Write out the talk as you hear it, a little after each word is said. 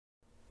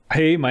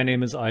Hey, my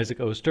name is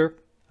Isaac Oster.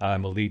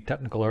 I'm a lead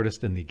technical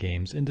artist in the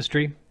games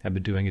industry. I've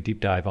been doing a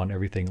deep dive on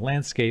everything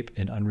landscape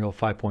in Unreal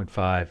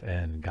 5.5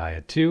 and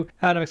Gaea 2,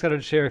 and I'm excited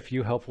to share a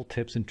few helpful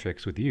tips and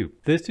tricks with you.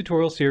 This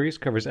tutorial series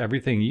covers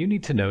everything you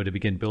need to know to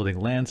begin building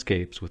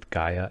landscapes with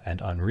Gaea and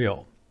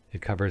Unreal.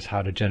 It covers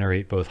how to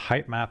generate both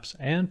height maps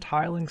and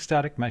tiling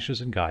static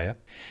meshes in Gaea,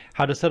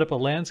 how to set up a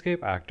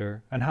landscape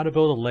actor, and how to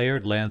build a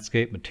layered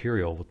landscape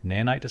material with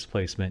nanite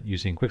displacement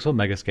using Quixel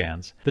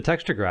Megascans, the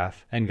texture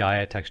graph, and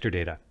Gaea texture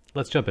data.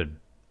 Let's jump in.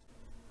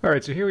 All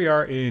right, so here we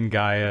are in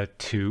Gaea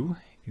 2. You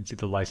can see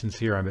the license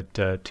here. I'm at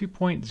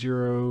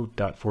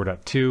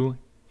 2.0.4.2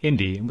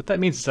 Indie. And what that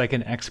means is I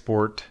can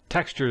export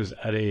textures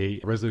at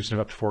a resolution of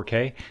up to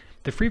 4K.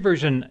 The free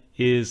version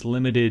is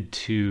limited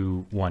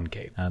to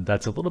 1K.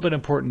 That's a little bit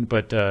important,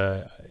 but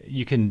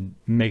you can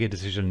make a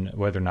decision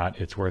whether or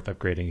not it's worth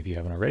upgrading if you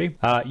haven't already.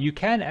 You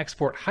can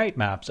export height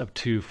maps up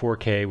to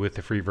 4K with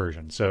the free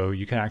version. So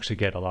you can actually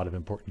get a lot of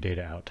important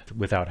data out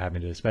without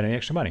having to spend any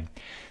extra money.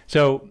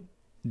 So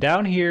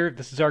down here,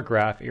 this is our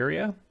graph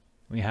area.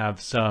 We have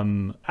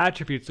some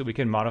attributes that we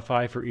can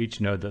modify for each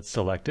node that's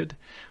selected.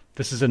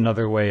 This is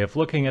another way of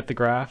looking at the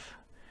graph.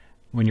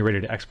 When you're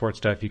ready to export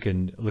stuff, you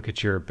can look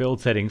at your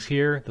build settings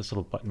here. This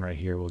little button right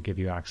here will give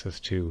you access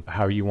to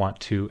how you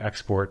want to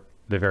export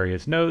the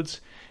various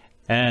nodes.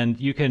 And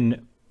you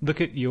can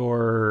look at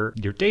your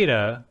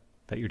data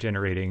that you're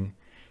generating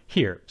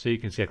here. So you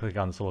can see I click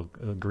on this little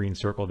green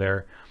circle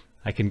there.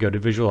 I can go to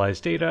visualize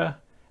data,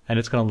 and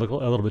it's going to look a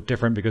little bit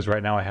different because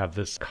right now I have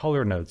this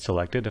color node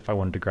selected. If I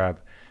wanted to grab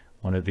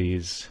one of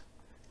these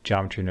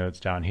geometry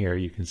nodes down here,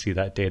 you can see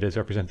that data is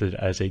represented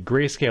as a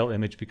grayscale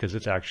image because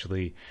it's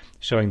actually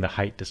showing the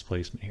height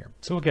displacement here.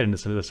 So we'll get into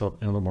some of this in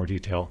a little more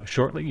detail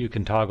shortly. You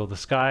can toggle the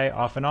sky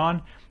off and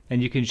on,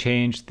 and you can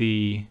change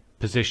the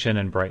position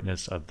and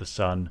brightness of the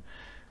sun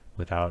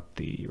without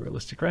the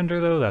realistic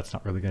render, though that's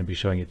not really going to be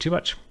showing it too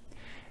much.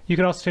 You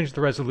can also change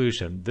the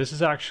resolution. This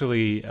is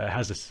actually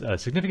has a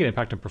significant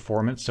impact on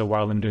performance. So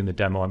while I'm doing the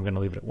demo, I'm going to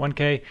leave it at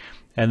 1K.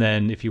 And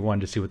then if you wanted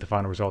to see what the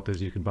final result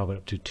is, you can bump it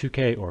up to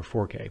 2K or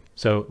 4K.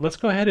 So let's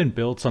go ahead and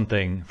build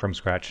something from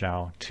scratch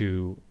now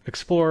to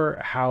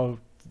explore how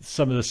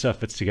some of the stuff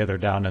fits together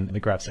down in the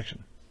graph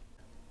section.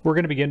 We're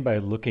going to begin by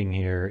looking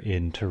here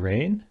in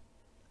terrain,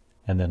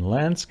 and then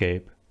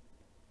landscape,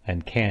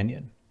 and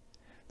canyon.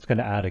 It's going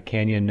to add a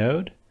canyon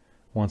node.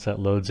 Once that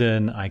loads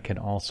in, I can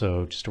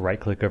also just right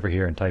click over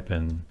here and type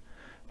in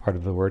part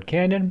of the word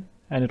canyon,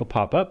 and it'll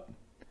pop up.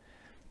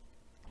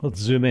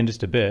 Let's zoom in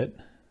just a bit.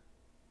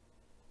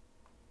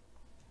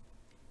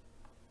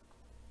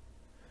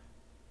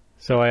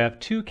 So I have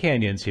two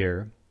canyons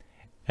here,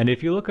 and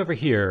if you look over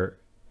here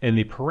in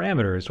the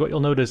parameters, what you'll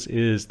notice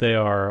is they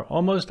are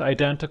almost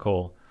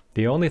identical.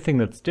 The only thing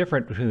that's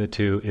different between the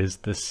two is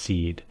the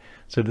seed.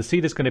 So the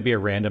seed is going to be a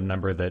random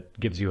number that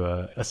gives you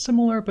a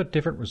similar but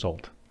different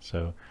result.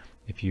 So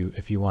if you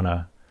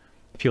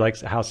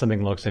like how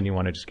something looks and you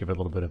want to just give it a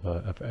little bit of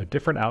a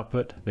different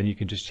output, then you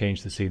can just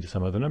change the seed to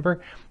some other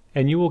number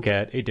and you will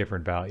get a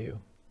different value,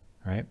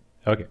 right?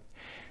 Okay,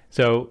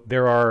 so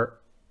there are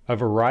a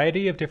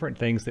variety of different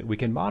things that we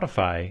can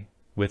modify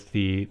with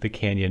the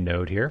canyon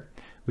node here.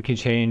 We can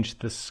change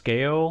the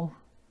scale,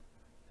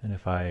 and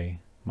if I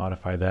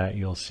modify that,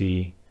 you'll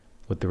see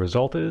what the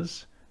result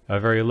is. A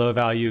very low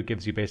value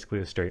gives you basically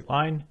a straight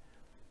line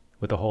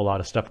with a whole lot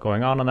of stuff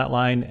going on that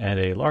line, and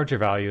a larger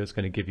value is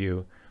going to give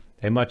you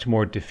a much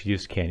more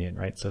diffuse canyon,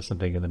 right? So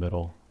something in the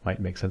middle might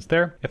make sense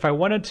there. If I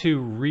wanted to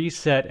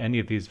reset any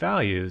of these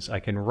values, I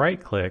can right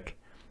click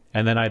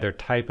and then either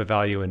type a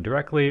value in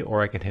directly,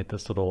 or I can hit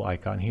this little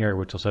icon here,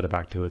 which will set it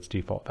back to its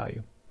default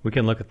value. We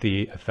can look at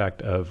the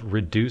effect of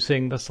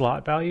reducing the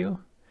slot value.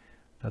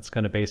 That's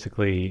going to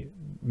basically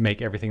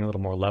make everything a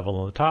little more level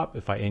on the top.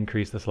 If I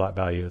increase the slot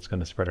value, it's going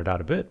to spread it out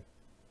a bit,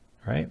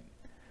 right?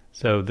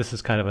 So this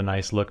is kind of a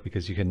nice look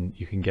because you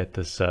can get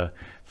this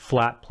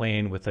flat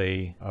plane with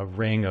a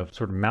ring of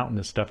sort of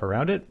mountainous stuff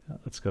around it.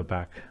 Let's go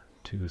back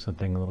to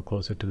something a little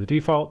closer to the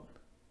default.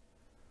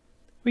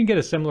 We can get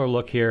a similar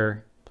look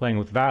here playing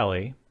with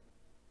valley,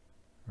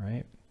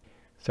 right?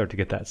 Start to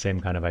get that same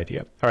kind of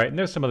idea. All right, and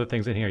there's some other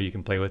things in here you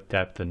can play with,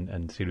 depth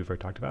and seed we've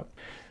already talked about.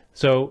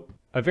 So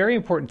a very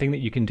important thing that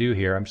you can do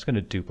here, I'm just going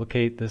to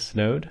duplicate this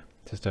node,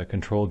 just a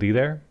Control D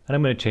there, and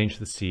I'm going to change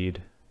the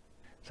seed.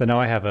 So now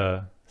I have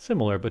a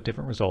similar but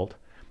different result.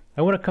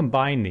 I want to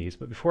combine these,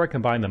 but before I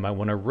combine them, I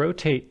want to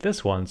rotate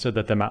this one so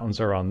that the mountains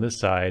are on this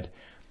side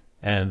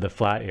and the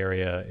flat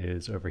area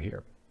is over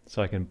here.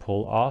 So I can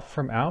pull off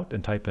from out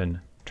and type in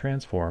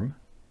transform.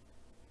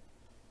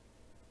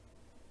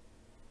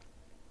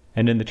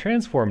 And in the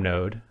transform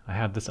node, I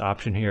have this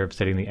option here of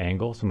setting the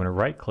angle. So I'm going to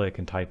right click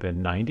and type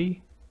in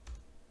 90.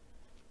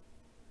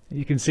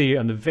 You can see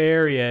on the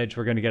very edge,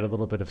 we're going to get a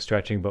little bit of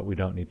stretching, but we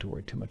don't need to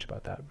worry too much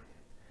about that.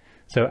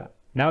 So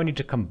now I need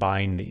to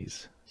combine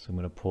these. So I'm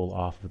going to pull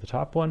off of the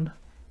top one,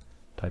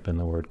 type in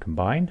the word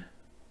combine,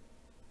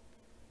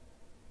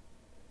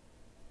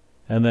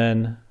 and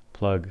then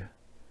plug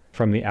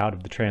from the out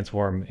of the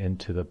transform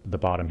into the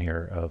bottom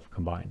here of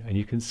combine. And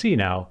you can see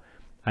now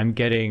I'm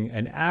getting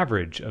an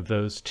average of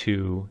those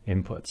two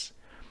inputs.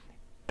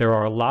 There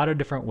are a lot of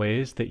different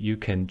ways that you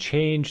can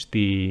change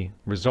the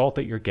result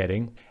that you're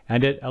getting,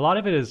 and a lot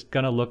of it is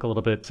going to look a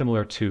little bit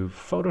similar to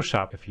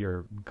Photoshop if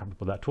you're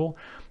comfortable with that tool.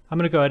 I'm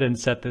going to go ahead and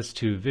set this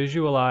to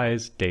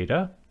visualize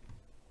data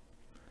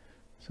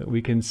so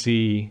we can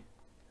see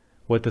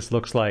what this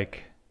looks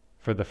like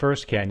for the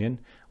first canyon.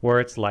 Where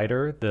it's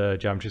lighter, the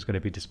geometry is going to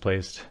be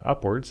displaced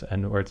upwards,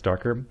 and where it's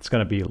darker, it's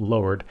going to be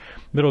lowered.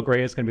 Middle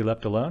gray is going to be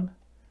left alone.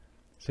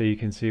 So you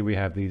can see we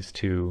have these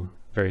two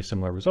very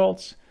similar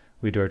results.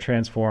 We do our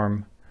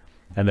transform,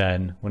 and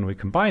then when we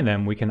combine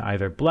them, we can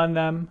either blend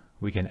them,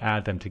 we can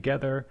add them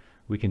together,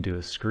 we can do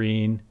a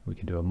screen, we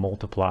can do a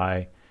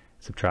multiply,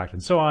 subtract,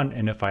 and so on.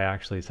 And if I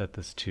actually set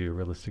this to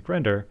realistic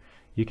render,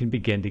 you can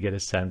begin to get a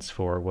sense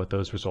for what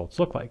those results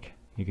look like.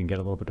 You can get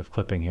a little bit of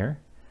clipping here,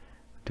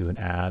 do an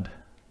add,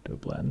 do a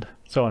blend,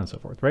 so on and so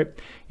forth, right?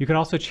 You can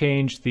also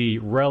change the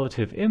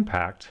relative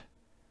impact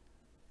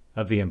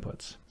of the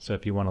inputs. So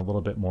if you want a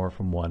little bit more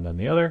from one than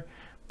the other,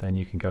 then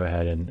you can go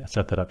ahead and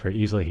set that up very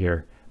easily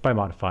here by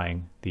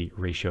modifying the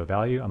ratio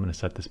value. I'm going to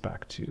set this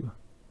back to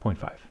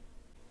 0.5.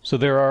 So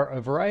there are a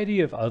variety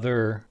of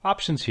other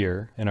options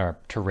here in our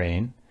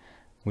terrain.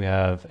 We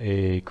have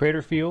a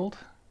crater field.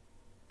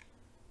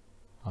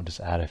 I'll just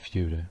add a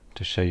few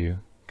to show you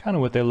kind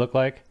of what they look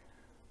like.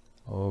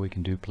 Oh, we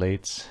can do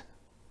plates.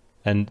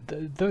 And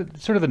the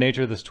sort of the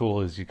nature of this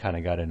tool is you kind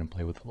of got in and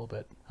play with it a little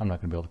bit. I'm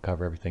not going to be able to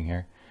cover everything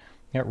here.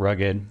 Got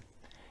rugged,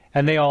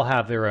 and they all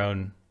have their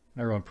own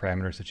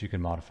parameters that you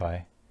can modify.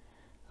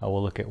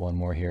 We'll look at one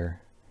more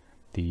here,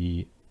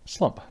 the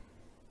slump.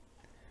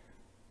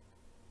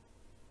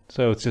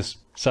 So it's just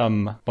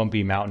some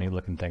bumpy mountainy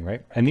looking thing,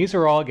 right? And these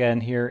are all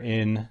again here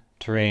in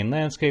terrain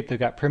landscape. They've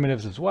got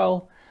primitives as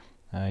well.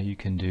 You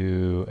can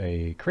do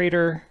a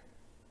crater,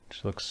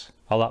 which looks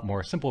a lot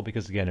more simple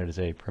because again it is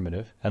a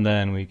primitive. And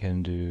then we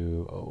can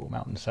do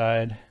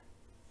mountainside.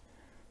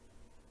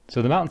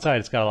 So the mountainside,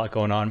 it's got a lot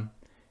going on.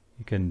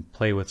 You can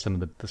play with some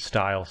of the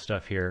style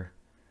stuff here.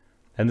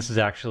 And this is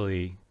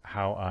actually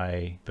how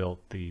I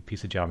built the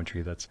piece of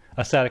geometry that's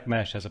a static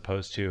mesh as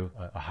opposed to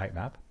a height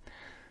map.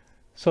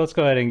 So let's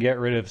go ahead and get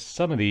rid of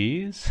some of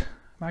these.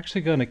 I'm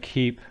actually going to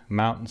keep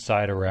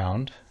mountainside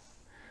around.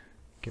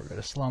 Get rid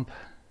of slump,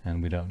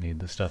 and we don't need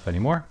this stuff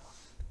anymore.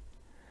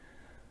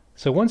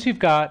 So once you've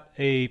got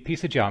a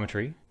piece of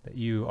geometry that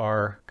you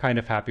are kind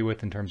of happy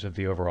with in terms of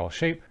the overall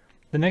shape,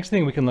 the next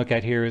thing we can look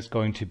at here is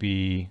going to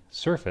be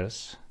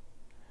surface.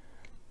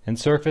 In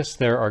surface,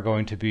 there are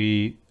going to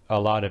be a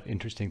lot of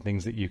interesting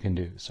things that you can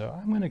do. So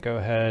I'm going to go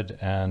ahead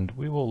and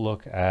we will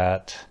look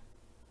at,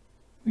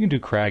 we can do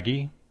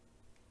craggy.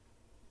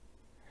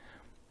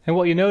 And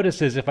what you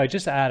notice is if I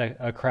just add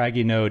a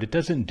craggy node, it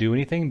doesn't do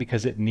anything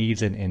because it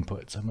needs an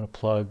input. So I'm going to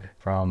plug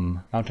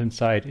from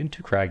mountainside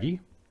into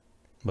craggy,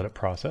 let it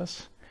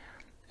process.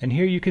 And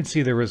here you can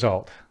see the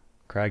result.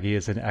 Craggy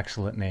is an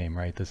excellent name,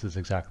 right? This is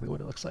exactly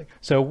what it looks like.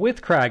 So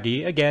with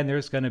craggy, again,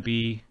 there's going to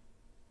be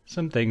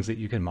some things that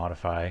you can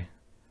modify.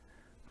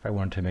 If I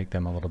wanted to make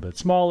them a little bit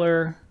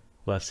smaller,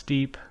 less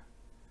steep,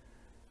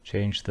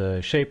 change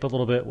the shape a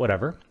little bit,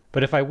 whatever.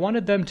 But if I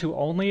wanted them to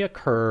only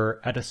occur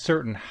at a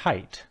certain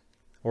height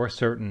or a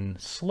certain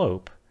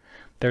slope,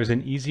 there's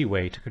an easy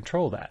way to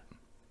control that.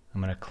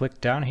 I'm going to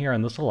click down here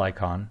on this little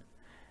icon,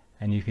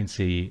 and you can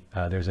see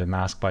there's a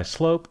mask by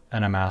slope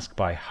and a mask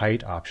by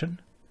height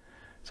option.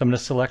 So I'm going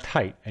to select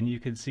height, and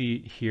you can see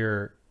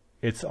here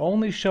it's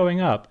only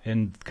showing up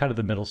in kind of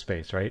the middle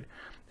space, right?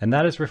 And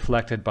that is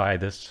reflected by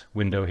this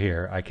window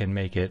here. I can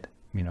make it,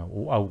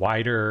 a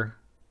wider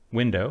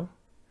window,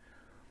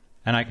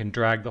 and I can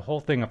drag the whole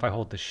thing. If I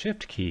hold the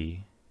Shift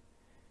key,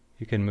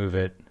 you can move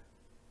it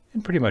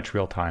in pretty much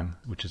real time,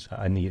 which is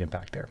a neat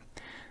impact there.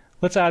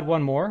 Let's add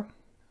one more.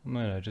 I'm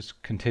going to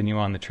just continue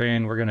on the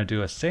train. We're going to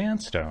do a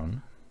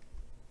sandstone.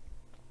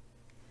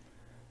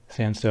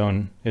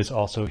 Sandstone is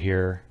also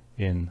here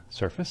in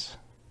surface.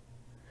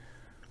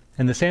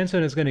 And the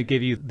sandstone is going to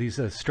give you these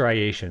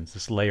striations,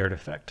 this layered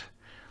effect.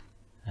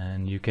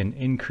 And you can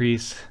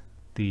increase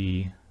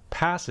the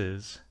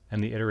passes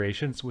and the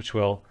iterations, which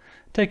will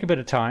take a bit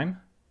of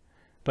time,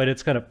 but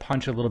it's going to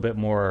punch a little bit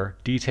more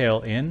detail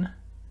in.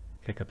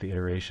 Kick up the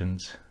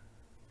iterations.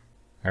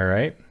 All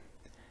right.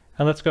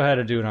 And let's go ahead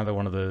and do another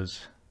one of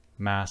those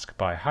mask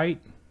by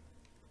height.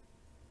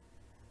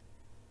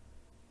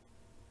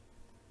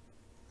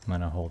 I'm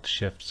going to hold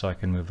Shift so I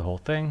can move the whole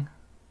thing.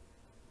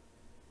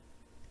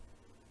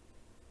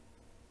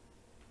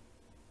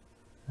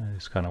 I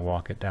just kind of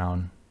walk it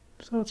down.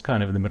 So it's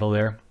kind of in the middle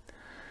there.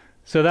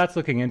 So that's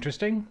looking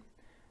interesting.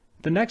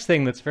 The next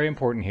thing that's very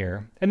important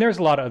here, and there's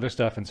a lot of other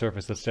stuff in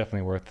surface that's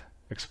definitely worth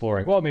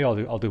exploring. Well, maybe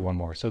I'll do one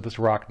more. So this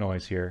rock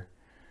noise here,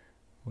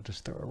 we'll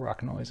just throw a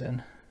rock noise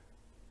in.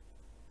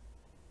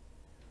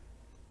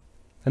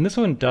 And this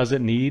one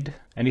doesn't need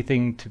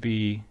anything to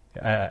be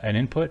an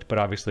input, but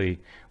obviously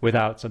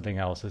without something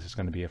else, this is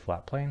going to be a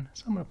flat plane.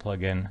 So I'm going to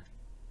plug in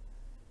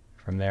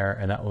from there,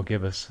 and that will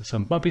give us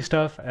some bumpy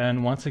stuff.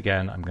 And once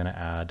again, I'm going to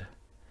add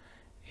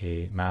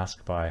a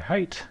mask by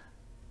height,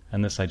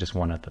 and this I just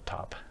want at the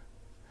top.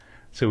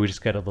 So we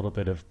just get a little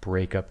bit of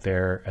break up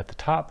there at the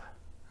top,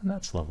 and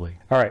that's lovely.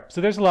 All right,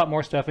 so there's a lot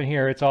more stuff in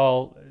here. It's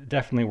all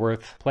definitely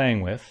worth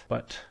playing with,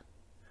 but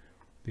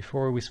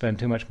before we spend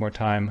too much more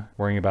time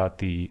worrying about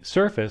the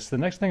surface, the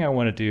next thing I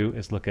want to do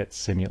is look at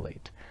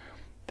simulate.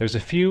 There's a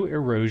few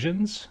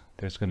erosions.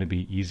 There's going to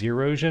be easy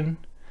erosion,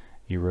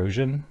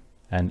 erosion,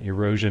 and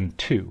erosion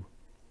 2.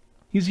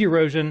 Easy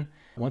erosion,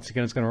 once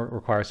again, is going to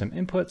require some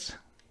inputs.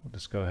 We'll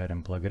just go ahead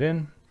and plug it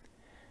in.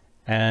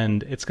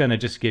 And it's going to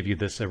just give you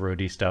this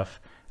erody stuff.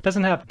 It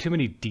doesn't have too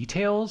many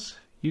details.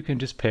 You can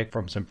just pick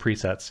from some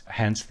presets,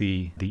 hence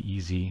the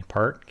easy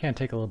part. Can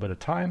take a little bit of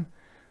time.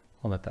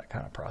 I'll let that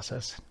kind of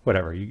process.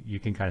 Whatever, you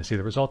can kind of see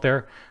the result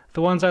there.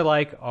 The ones I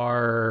like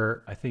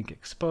are, I think,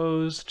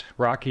 exposed,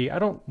 rocky. I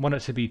don't want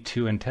it to be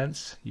too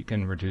intense. You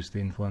can reduce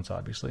the influence,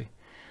 obviously.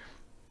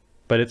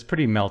 But it's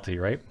pretty melty,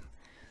 right?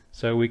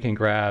 So we can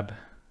grab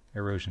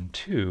erosion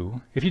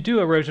 2. If you do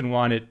erosion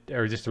 1,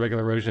 or just a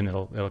regular erosion,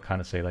 it'll kind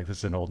of say like, this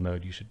is an old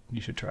node.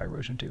 You should try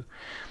erosion 2.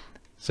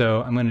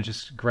 So I'm going to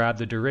just grab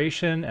the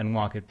duration and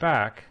walk it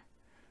back,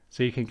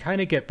 so you can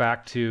kind of get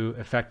back to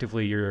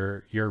effectively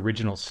your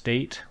original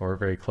state, or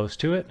very close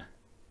to it.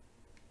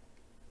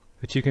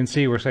 But you can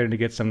see we're starting to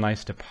get some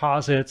nice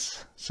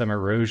deposits, some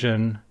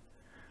erosion.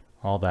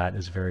 All that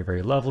is very,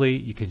 very lovely.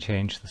 You can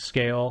change the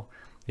scale.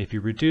 If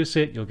you reduce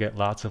it, you'll get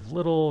lots of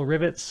little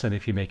rivets, and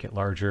if you make it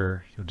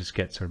larger, you'll just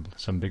get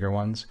some bigger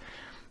ones.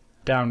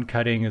 Down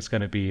cutting is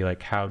going to be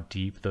like how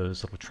deep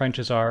those little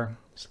trenches are,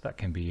 so that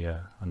can be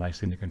a nice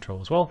thing to control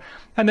as well.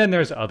 And then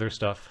there's other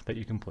stuff that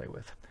you can play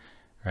with,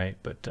 right?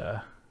 But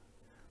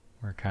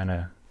we're kind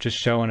of just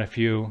showing a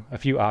few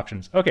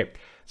options. Okay,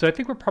 so I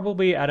think we're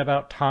probably at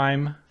about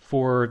time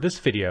for this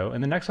video,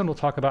 and the next one we'll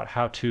talk about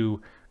how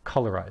to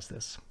colorize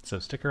this. So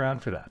stick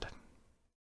around for that.